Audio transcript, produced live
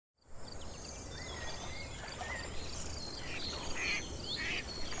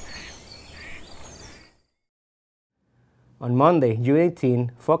On Monday, June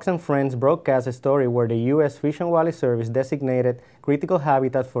 18, Fox and Friends broadcast a story where the U.S. Fish and Wildlife Service designated critical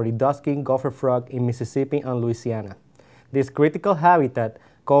habitat for the Dusky Gopher frog in Mississippi and Louisiana. This critical habitat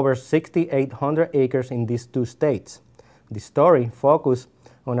covers 6,800 acres in these two states. The story focused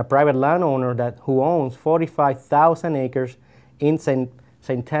on a private landowner who owns 45,000 acres in St.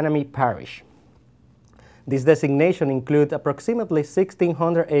 Tammany Parish. This designation includes approximately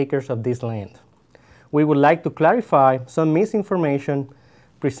 1,600 acres of this land. We would like to clarify some misinformation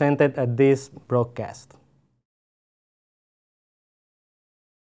presented at this broadcast.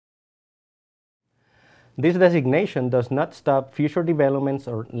 This designation does not stop future developments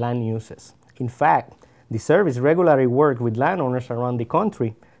or land uses. In fact, the service regularly works with landowners around the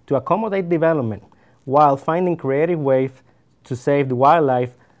country to accommodate development while finding creative ways to save the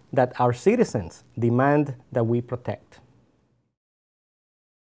wildlife that our citizens demand that we protect.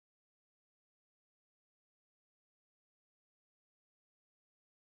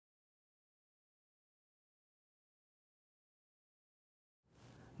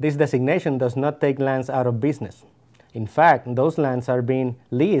 This designation does not take lands out of business. In fact, those lands are being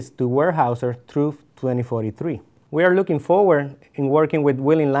leased to Weyerhaeuser through 2043. We are looking forward in working with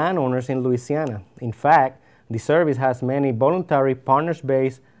willing landowners in Louisiana. In fact, the service has many voluntary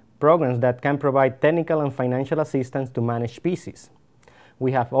partners-based programs that can provide technical and financial assistance to manage species.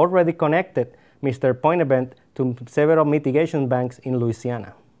 We have already connected Mr. Poinevent to several mitigation banks in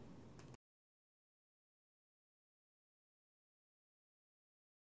Louisiana.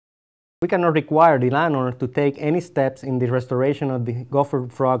 We cannot require the landowner to take any steps in the restoration of the gopher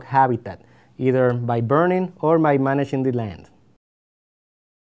frog habitat, either by burning or by managing the land.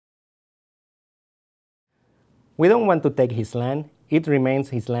 We don't want to take his land. It remains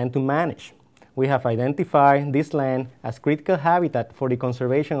his land to manage. We have identified this land as critical habitat for the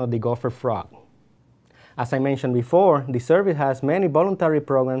conservation of the gopher frog. As I mentioned before, the service has many voluntary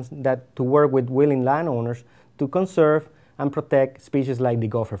programs to work with willing landowners to conserve and protect species like the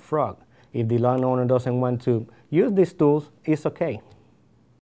gopher frog. If the landowner doesn't want to use these tools, it's okay.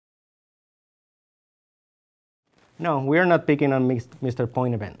 No, we are not picking on Mr.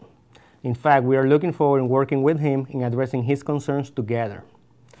 Poinevent. In fact, we are looking forward to working with him in addressing his concerns together.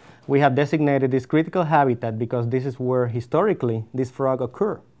 We have designated this critical habitat because this is where historically this frog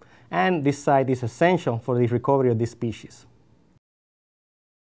occurred, and this site is essential for the recovery of this species.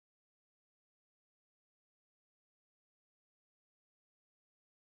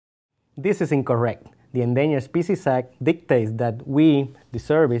 This is incorrect. The Endangered Species Act dictates that we, the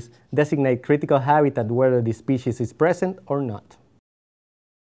service, designate critical habitat whether the species is present or not.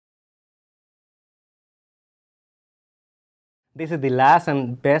 This is the last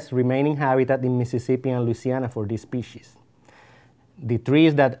and best remaining habitat in Mississippi and Louisiana for this species. The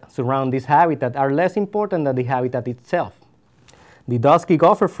trees that surround this habitat are less important than the habitat itself. The Dusky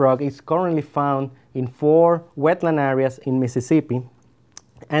Gopher frog is currently found in 4 wetland areas in Mississippi,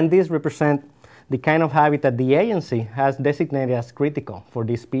 and these represent the kind of habitat the agency has designated as critical for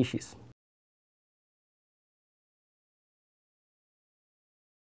this species.